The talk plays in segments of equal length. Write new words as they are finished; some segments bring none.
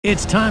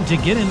It's time to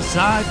get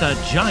inside the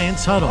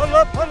Giants huddle.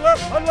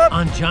 Huddle up.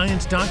 On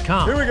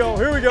Giants.com. Here we go.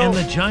 And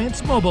the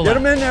Giants mobile Get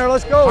app. them in there.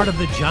 Let's go. Part of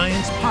the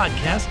Giants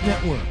Podcast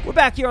Network. We're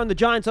back here on the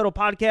Giants Huddle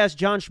Podcast.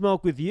 John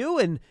Schmelk with you,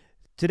 and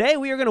today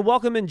we are going to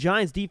welcome in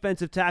Giants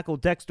defensive tackle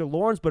Dexter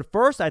Lawrence. But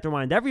first, I have to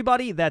remind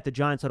everybody that the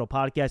Giants Huddle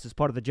Podcast is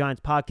part of the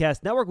Giants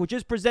Podcast Network, which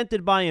is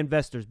presented by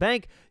Investors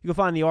Bank. You can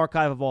find the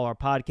archive of all our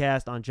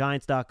podcasts on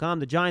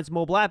Giants.com, the Giants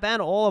mobile app,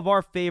 and all of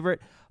our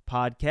favorite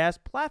podcast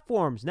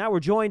platforms. Now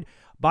we're joined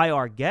by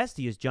our guest.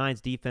 He is Giants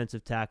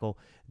defensive tackle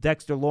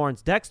Dexter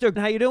Lawrence. Dexter,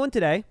 how you doing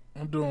today?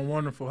 I'm doing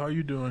wonderful. How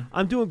you doing?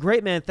 I'm doing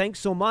great, man. Thanks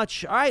so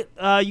much. All right,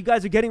 you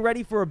guys are getting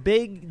ready for a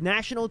big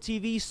national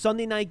TV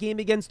Sunday night game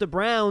against the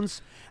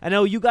Browns. I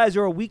know you guys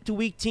are a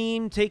week-to-week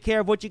team, take care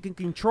of what you can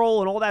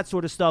control and all that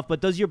sort of stuff, but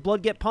does your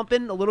blood get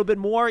pumping a little bit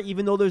more,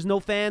 even though there's no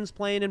fans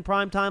playing in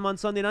prime time on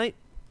Sunday night?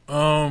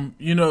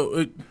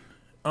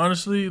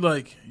 Honestly,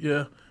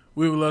 yeah,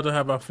 we would love to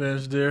have our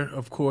fans there,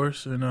 of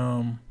course,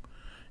 and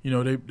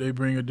they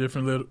bring a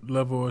different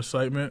level of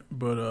excitement,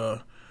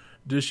 but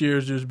this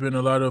year's just been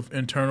a lot of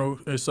internal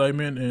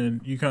excitement,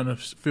 and you kind of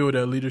feel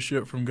that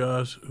leadership from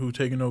guys who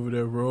taken over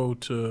their role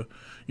to,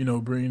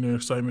 bring the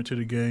excitement to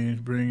the games,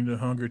 bring the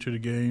hunger to the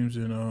games,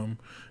 and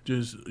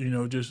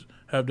just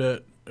have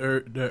that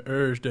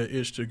urge, that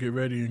itch to get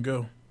ready and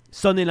go.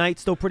 Sunday night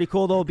still pretty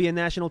cool though, being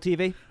national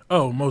TV.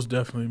 Oh, most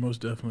definitely.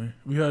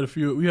 We had a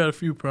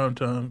few prime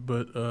time,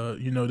 but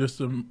this is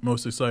the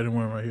most exciting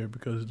one right here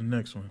because of the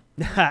next one.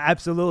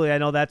 Absolutely, I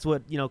know that's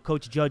what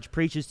Coach Judge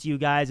preaches to you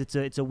guys.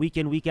 It's a week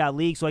in, week out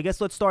league. So I guess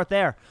let's start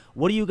there.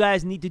 What do you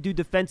guys need to do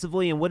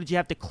defensively, and what did you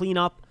have to clean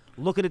up?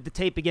 Looking at the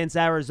tape against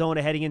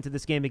Arizona, heading into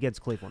this game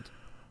against Cleveland.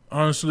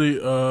 Honestly,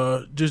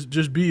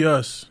 just be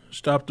us.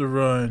 Stop the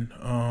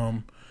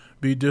run.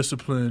 Be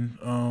disciplined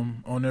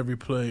on every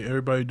play.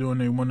 Everybody doing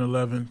their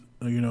 111,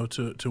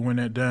 to win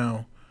that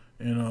down,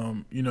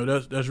 and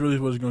that's really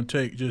what it's going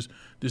to take. Just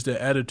that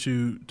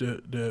attitude,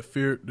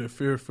 the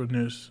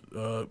fearfulness,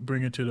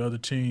 bring it to the other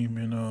team,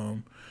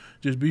 and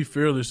just be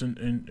fearless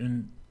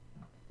and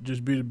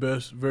just be the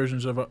best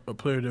versions of a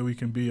player that we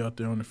can be out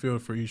there on the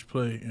field for each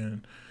play,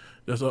 and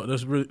that's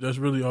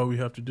really all we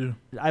have to do.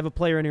 I have a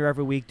player in here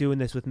every week doing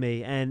this with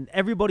me, and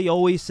everybody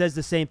always says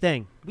the same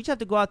thing. We just have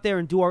to go out there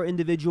and do our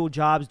individual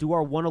jobs, do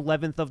our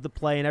 1/11th of the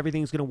play, and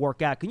everything's going to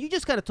work out. Can you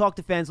just kind of talk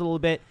to fans a little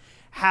bit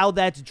how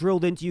that's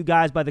drilled into you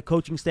guys by the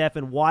coaching staff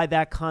and why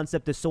that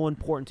concept is so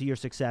important to your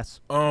success?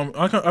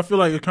 I feel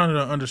like it's kind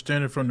of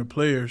understanding from the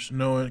players,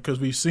 knowing, because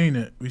we've seen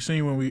it. We've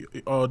seen when we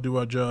all do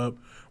our job,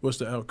 what's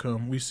the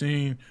outcome. We've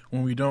seen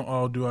when we don't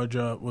all do our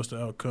job, what's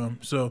the outcome.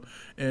 So,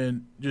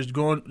 and just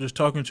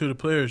talking to the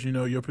players,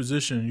 your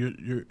position,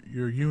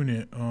 your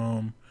unit,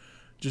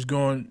 just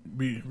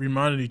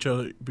reminding each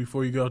other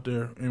before you go out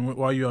there and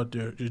while you're out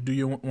there, just do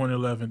your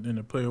 111 and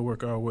the play will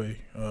work our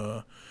way.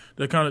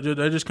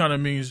 That just kind of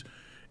means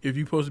if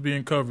you're supposed to be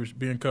in coverage,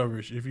 be in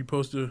coverage. If you're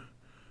supposed to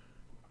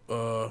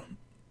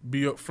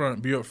be up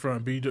front,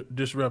 be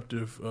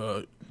disruptive.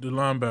 The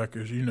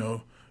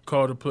linebackers,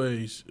 call the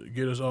plays,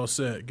 get us all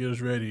set, get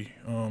us ready.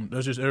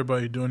 That's just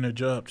everybody doing their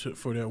job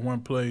for that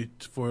one play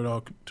for it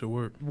all to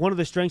work. One of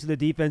the strengths of the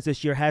defense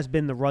this year has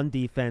been the run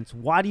defense.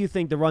 Why do you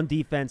think the run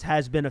defense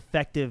has been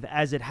effective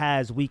as it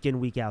has week in,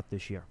 week out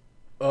this year?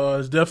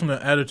 It's definitely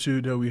an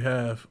attitude that we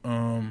have.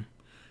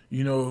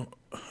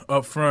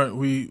 Up front,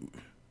 we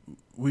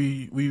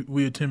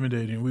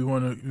intimidating. We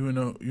want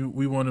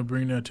to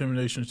bring that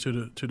intimidation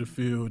to the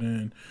field,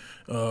 and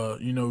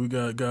we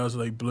got guys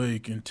like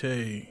Blake and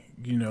Tay.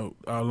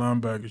 Our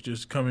linebackers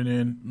just coming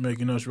in,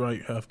 making us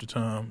right half the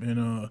time,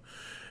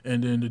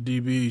 and then the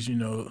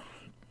DBs.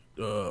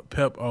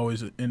 Pep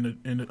always in the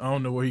I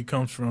don't know where he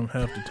comes from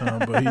half the time,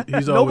 but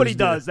he's always nobody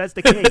there. does. That's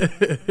the king.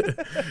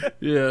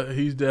 Yeah,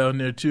 he's down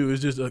there too.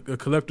 It's just a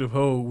collective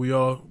whole.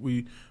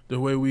 The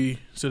way we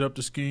set up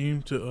the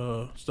scheme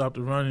to stop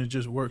the run, it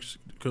just works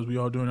because we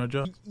all doing our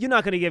job. You're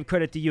not going to give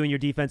credit to you and your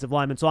defensive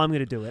linemen, so I'm going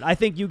to do it. I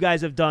think you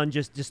guys have done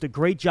just a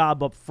great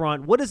job up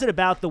front. What is it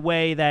about the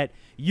way that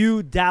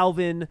you,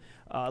 Dalvin,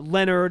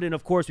 Leonard, and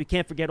of course we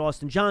can't forget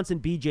Austin Johnson,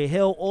 B.J.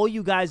 Hill, all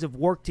you guys have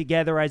worked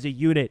together as a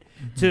unit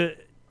to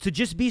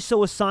just be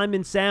so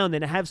assignment sound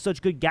and to have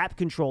such good gap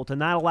control to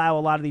not allow a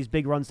lot of these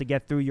big runs to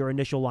get through your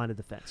initial line of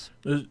defense?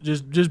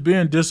 Just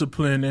being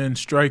disciplined and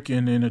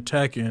striking and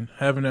attacking,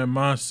 having that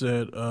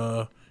mindset.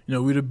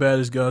 We're the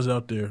baddest guys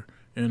out there,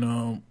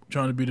 and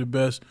trying to be the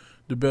best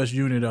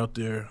unit out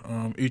there,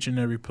 each and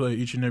every play,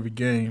 each and every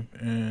game,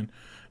 and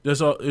that's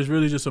all. It's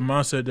really just a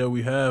mindset that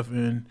we have,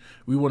 and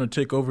we want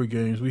to take over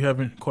games. We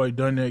haven't quite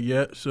done that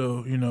yet,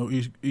 so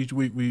each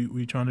week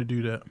we trying to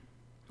do that.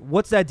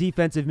 What's that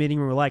defensive meeting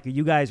room like? Are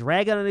you guys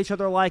ragging on each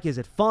other like? Is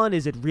it fun?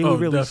 Is it really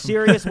definitely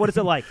serious? What is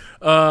it like?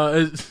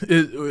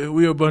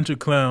 We're a bunch of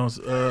clowns.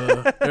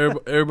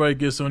 Everybody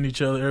gets on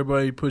each other.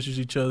 Everybody pushes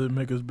each other to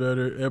make us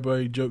better.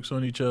 Everybody jokes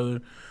on each other.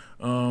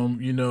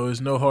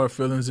 There's no hard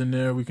feelings in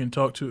there. We can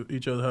talk to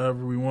each other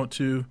however we want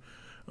to.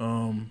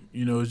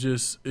 It's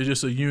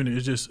just a unit.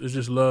 It's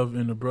just love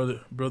and a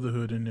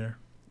brotherhood in there.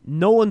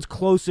 No one's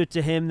closer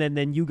to him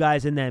than you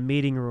guys in that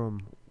meeting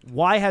room.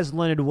 Why has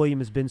Leonard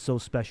Williams been so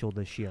special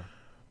this year?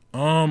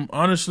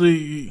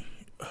 Honestly,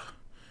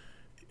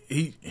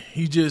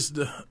 he just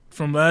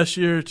from last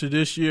year to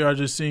this year, I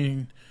just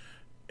seen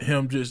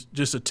him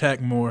just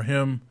attack more.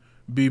 Him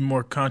be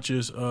more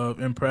conscious of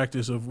in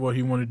practice of what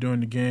he wanted to do in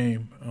the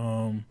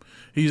game.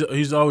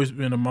 He's always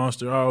been a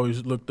monster. I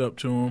always looked up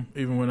to him,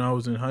 even when I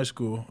was in high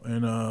school,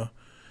 and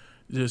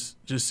just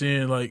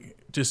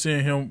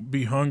seeing him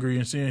be hungry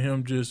and seeing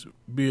him just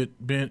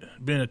being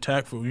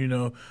attackful. You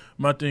know,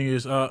 my thing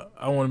is I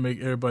want to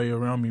make everybody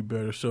around me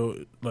better.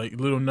 So like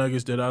little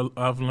nuggets that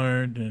I've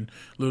learned and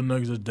little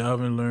nuggets that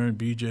Dalvin learned,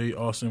 BJ,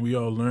 Austin, we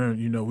all learned.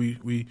 You know,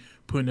 we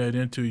putting that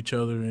into each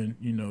other and,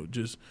 you know,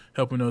 just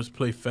helping us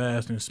play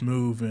fast and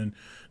smooth and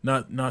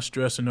not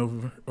stressing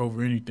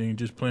over anything,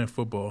 just playing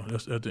football.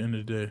 That's at the end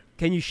of the day.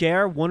 Can you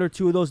share one or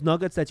two of those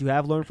nuggets that you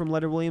have learned from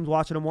Leonard Williams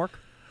watching him work?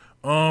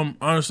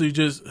 Honestly,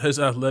 just his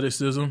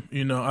athleticism.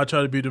 You know, I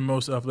try to be the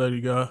most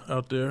athletic guy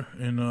out there,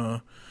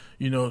 and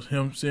you know,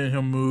 seeing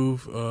him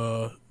move,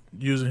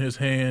 using his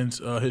hands,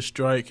 his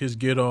strike, his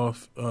get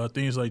off,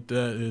 things like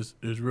that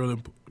is real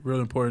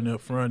important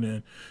up front.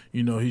 And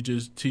you know, he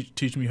just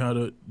teach me how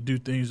to do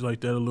things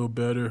like that a little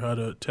better, how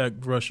to attack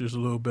rushers a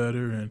little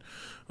better, and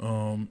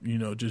you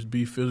know, just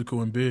be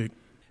physical and big.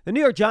 The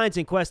New York Giants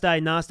and Quest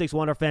Diagnostics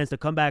want our fans to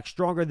come back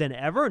stronger than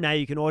ever. Now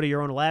you can order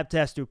your own lab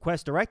test through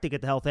Quest Direct to get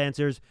the health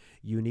answers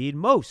you need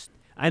most.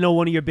 I know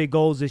one of your big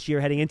goals this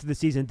year heading into the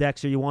season,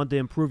 Dexter, you wanted to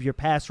improve your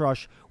pass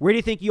rush. Where do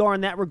you think you are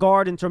in that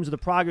regard in terms of the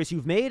progress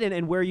you've made,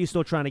 and where are you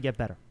still trying to get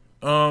better?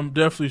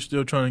 Definitely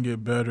still trying to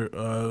get better.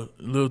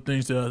 Little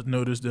things that I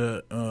noticed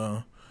that,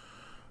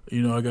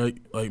 you know, I got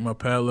like my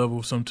pad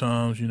level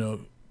sometimes, you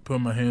know,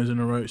 putting my hands in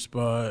the right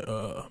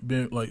spot,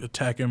 being like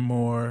attacking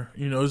more.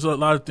 You know, there's a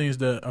lot of things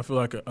that I feel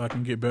like I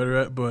can get better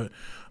at. But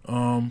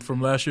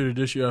from last year to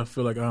this year, I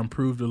feel like I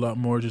improved a lot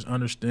more, just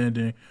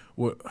understanding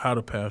how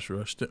to pass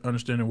rush,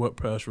 understanding what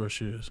pass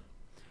rush is.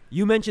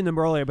 You mentioned them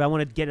earlier, but I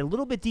want to get a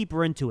little bit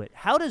deeper into it.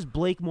 How does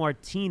Blake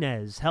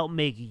Martinez help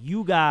make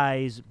you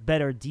guys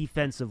better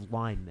defensive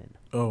linemen?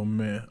 Oh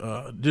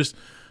man, just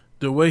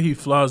the way he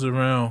flies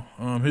around,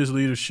 his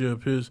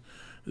leadership,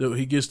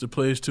 he gets the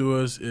plays to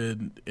us,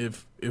 and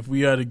if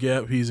we had a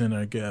gap, he's in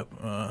our gap.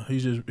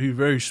 He's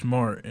very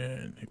smart,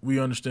 and we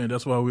understand.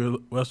 That's why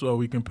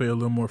we can play a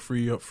little more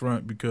free up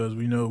front, because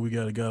we know we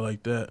got a guy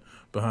like that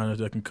behind us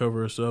that can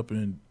cover us up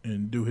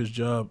and do his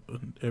job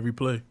every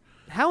play.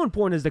 How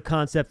important is the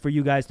concept for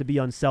you guys to be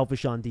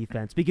unselfish on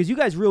defense? Because you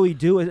guys really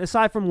do,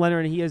 aside from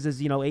Leonard, and he is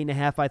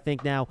 8.5, I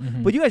think now,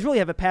 but you guys really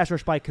have a pass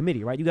rush by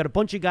committee, right? You got a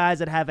bunch of guys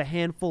that have a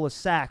handful of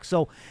sacks.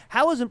 So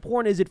how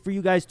important is it for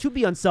you guys to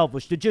be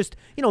unselfish, to just,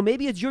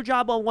 maybe it's your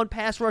job on one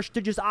pass rush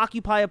to just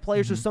occupy a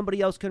player so somebody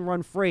else can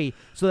run free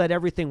so that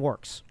everything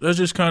works? That's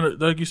just kind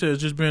of, like you said,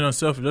 it's just being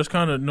unselfish. That's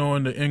kind of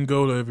knowing the end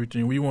goal of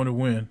everything. We want to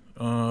win.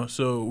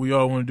 So we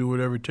all want to do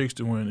whatever it takes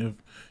to win. If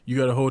you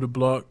got to hold a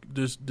block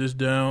this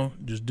down,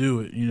 just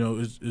do it.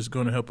 It's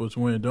going to help us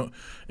win.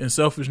 And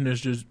selfishness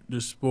just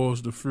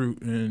spoils the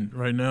fruit. And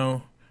right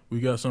now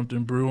we got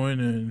something brewing,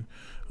 and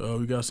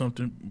we got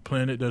something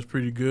planted that's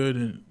pretty good.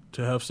 And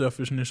to have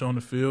selfishness on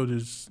the field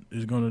is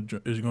going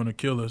to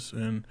kill us.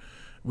 And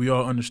we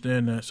all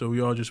understand that. So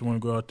we all just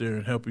want to go out there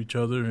and help each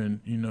other.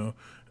 And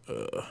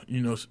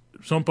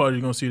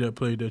somebody's going to see that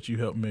play that you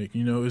helped make.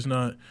 It's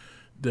not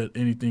that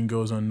anything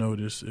goes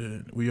unnoticed.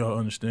 We all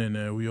understand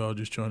that. We all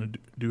just trying to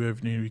do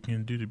everything we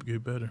can do to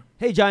get better.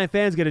 Hey, Giant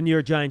fans, get a New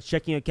York Giants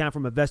checking account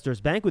from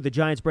Investors Bank with the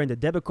Giants branded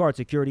debit card,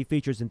 security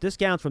features, and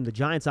discounts from the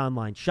Giants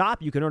online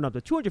shop. You can earn up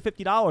to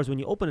 $250 when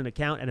you open an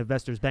account at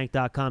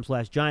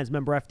investorsbank.com/Giants,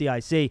 member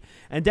FDIC.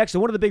 And Dexter,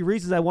 one of the big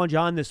reasons I wanted you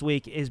on this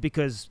week is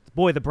because,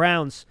 boy, the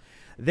Browns,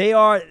 this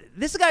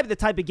is got to be the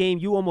type of game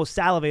you almost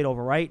salivate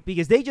over, right?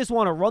 Because they just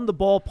want to run the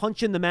ball,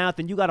 punch in the mouth,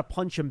 and you got to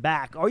punch them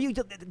back. Do you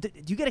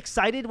get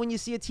excited when you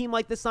see a team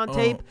like this on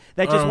tape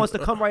that just wants to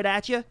come right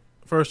at you?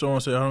 First, I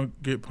want to say I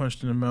don't get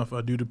punched in the mouth. I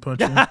do the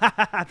punching.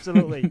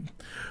 Absolutely.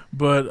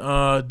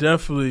 But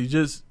definitely,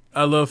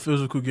 I love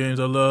physical games.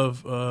 I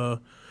love their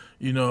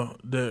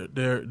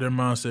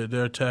mindset,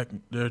 their attack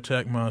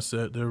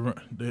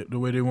mindset, the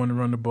way they want to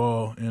run the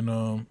ball.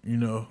 And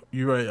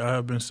you're right. I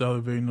have been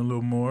salivating a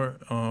little more.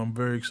 I'm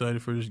very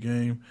excited for this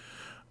game.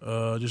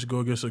 Just to go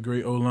against a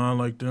great O-line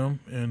like them,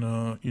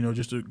 and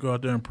just to go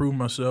out there and prove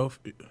myself.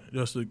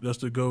 That's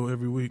the goal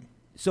every week.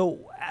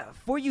 So,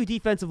 for you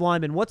defensive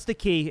linemen, what's the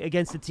key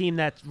against a team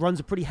that runs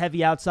a pretty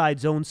heavy outside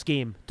zone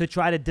scheme to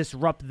try to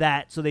disrupt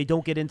that so they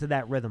don't get into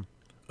that rhythm?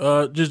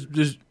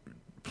 Just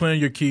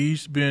playing your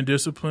keys, being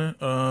disciplined.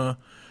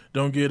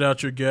 Don't get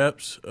out your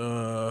gaps.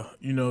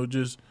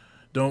 Just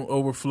don't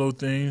overflow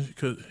things,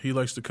 because he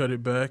likes to cut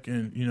it back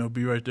and,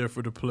 be right there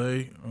for the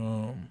play.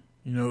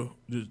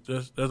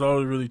 That's all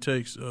it really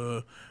takes.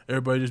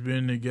 Everybody just being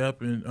in the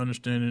gap and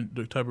understanding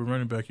the type of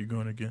running back you're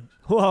going against.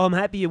 Well, I'm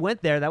happy you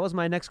went there. That was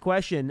my next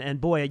question. And,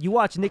 boy, you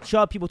watch Nick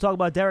Chubb, people talk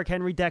about Derrick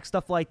Henry, Deck,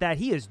 stuff like that.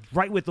 He is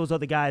right with those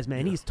other guys,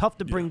 man. Yeah. He's tough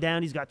to bring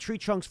down. He's got tree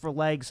trunks for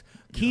legs.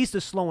 Keys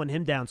to slowing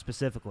him down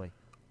specifically.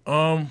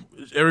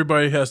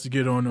 Everybody has to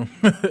get on him.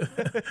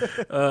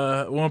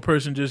 One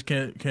person just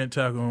can't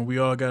tackle him. We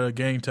all got to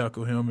gang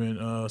tackle him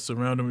and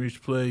surround him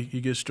each play.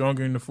 He gets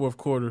stronger in the fourth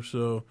quarter,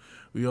 so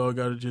we all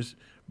got to just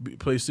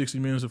play 60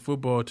 minutes of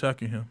football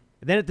attacking him.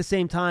 And then at the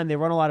same time, they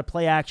run a lot of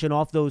play action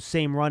off those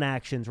same run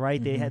actions,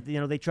 right?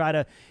 Mm-hmm. They try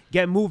to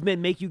get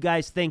movement, make you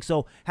guys think.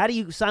 So how do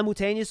you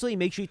simultaneously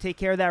make sure you take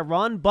care of that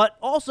run, but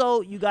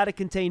also you got to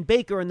contain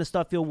Baker and the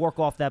stuff he'll work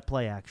off that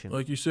play action?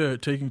 Like you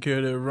said, taking care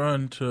of that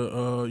run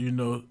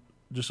to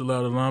just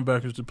allow the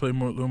linebackers to play a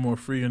little more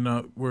free and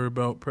not worry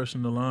about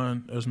pressing the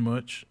line as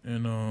much,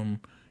 and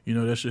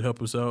that should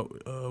help us out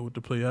with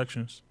the play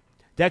actions.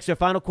 Dexter,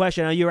 final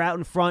question. I know you're out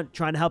in front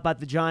trying to help out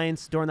the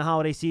Giants during the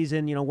holiday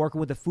season, working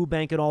with the food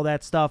bank and all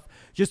that stuff.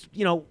 Just,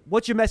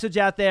 what's your message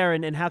out there,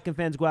 and how can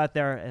fans go out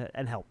there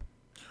and help?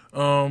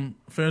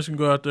 Fans can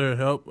go out there and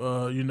help,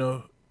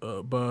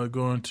 by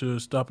going to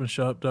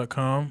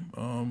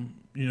stopandshop.com,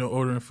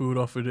 ordering food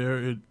off of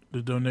there.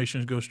 The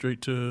donations go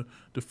straight to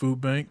the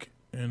food bank,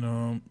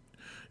 and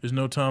there's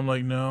no time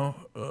like now.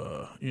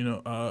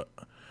 I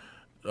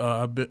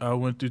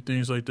went through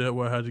things like that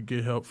where I had to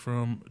get help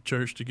from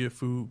church to get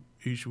food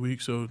each week,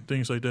 so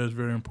things like that is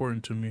very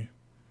important to me.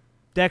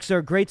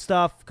 Dexter, great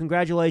stuff.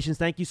 Congratulations.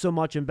 Thank you so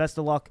much, and best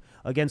of luck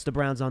against the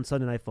Browns on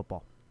Sunday Night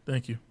Football.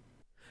 Thank you.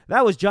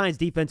 That was Giants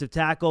defensive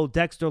tackle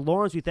Dexter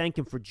Lawrence. We thank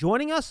him for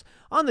joining us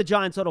on the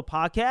Giants Huddle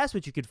podcast,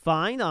 which you can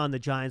find on the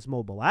Giants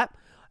mobile app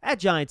at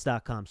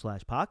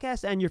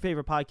giants.com/podcast and your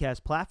favorite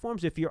podcast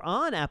platforms. If you're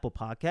on Apple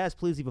Podcasts,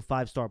 please leave a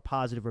 5-star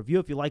positive review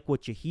if you like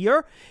what you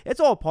hear. It's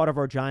all part of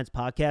our Giants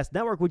Podcast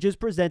Network, which is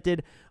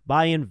presented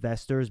by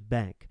Investors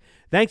Bank.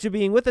 Thanks for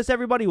being with us,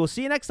 everybody. We'll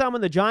see you next time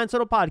on the Giants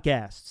Huddle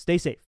podcast. Stay safe.